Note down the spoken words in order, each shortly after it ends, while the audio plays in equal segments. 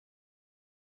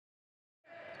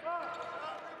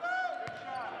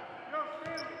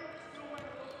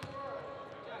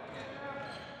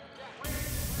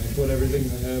put everything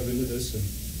I have into this, and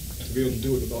to be able to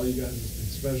do it with all you guys has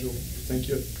been special. Thank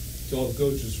you to all the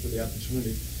coaches for the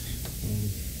opportunity.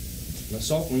 My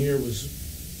sophomore year was,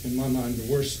 in my mind,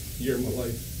 the worst year of my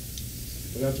life.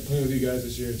 But after playing with you guys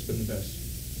this year, it's been the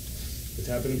best. It's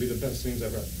happened to be the best things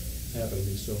ever happened to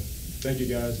me. So thank you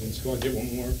guys, and let's go out and get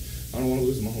one more. I don't want to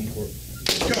lose my home court.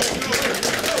 Go.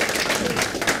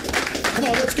 Come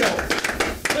on, let's go.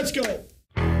 Let's go.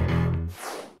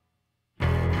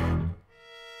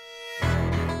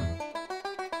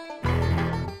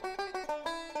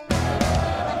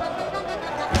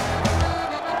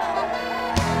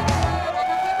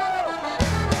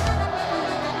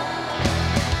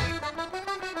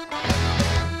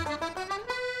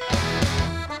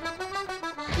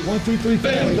 One, two, three,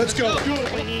 family. Let's go.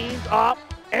 Cleans up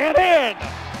and in.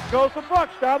 Goes to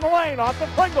Brooks down the lane. Off the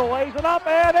Pringle. Lays it up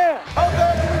and in.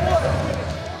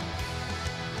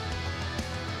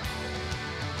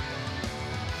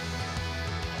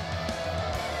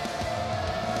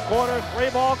 Corner three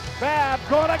ball. Babb.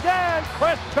 Good again.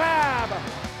 Chris Babb.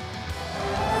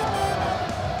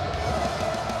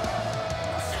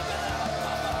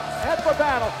 Head for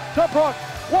Battle. To Brooks.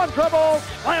 One dribble.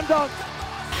 Slam dunk.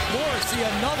 See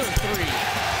another three.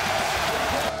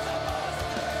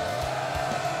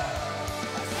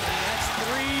 That's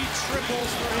 3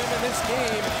 triples for him in this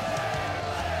game.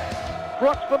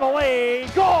 Brooks for the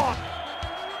lead. Gone.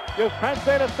 Gives Penn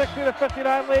State a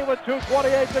 60-59 lead with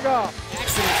 2:28 to go.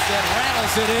 Jackson instead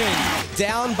rattles it in.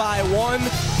 Down by 1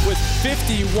 with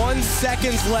 51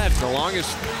 seconds left. The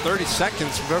longest 30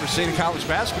 seconds we've ever seen in college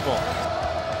basketball.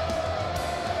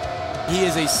 He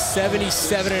is a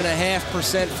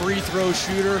 77.5% free throw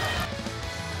shooter.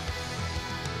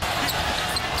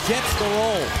 Gets the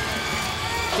roll.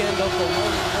 End up the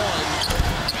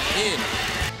 1-1 in.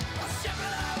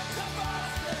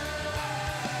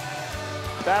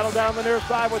 Battle down the near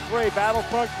side with 3. Battle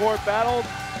front court. Battle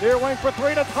near wing for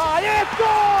 3 to tie. It's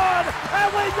good!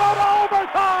 And we go to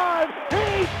overtime!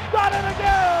 He's done it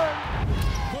again!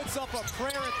 Puts up a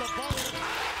prayer at the buzzer.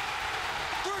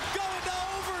 We're going to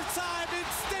overtime in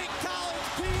State College,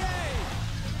 PA.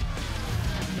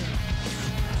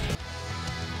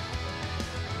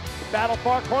 Battle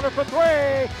far corner for 3.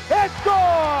 It's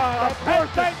good! Penn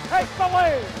State takes the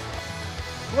lead.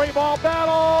 3-ball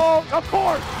battle. Of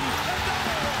course.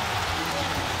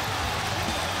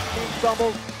 He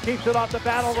stumbles, keeps it off the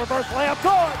Battle. Reverse layup.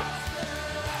 Good.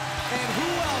 And who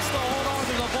else to hold on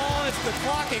to the ball as the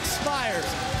clock expires?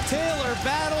 Taylor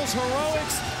Battle's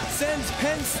heroics sends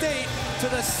Penn State to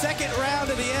the second round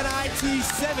of the NIT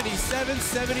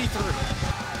 77-73.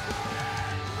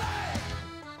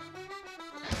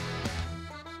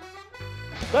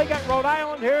 They get Rhode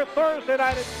Island here Thursday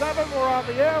night at 7. We're on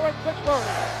the air at 6:30.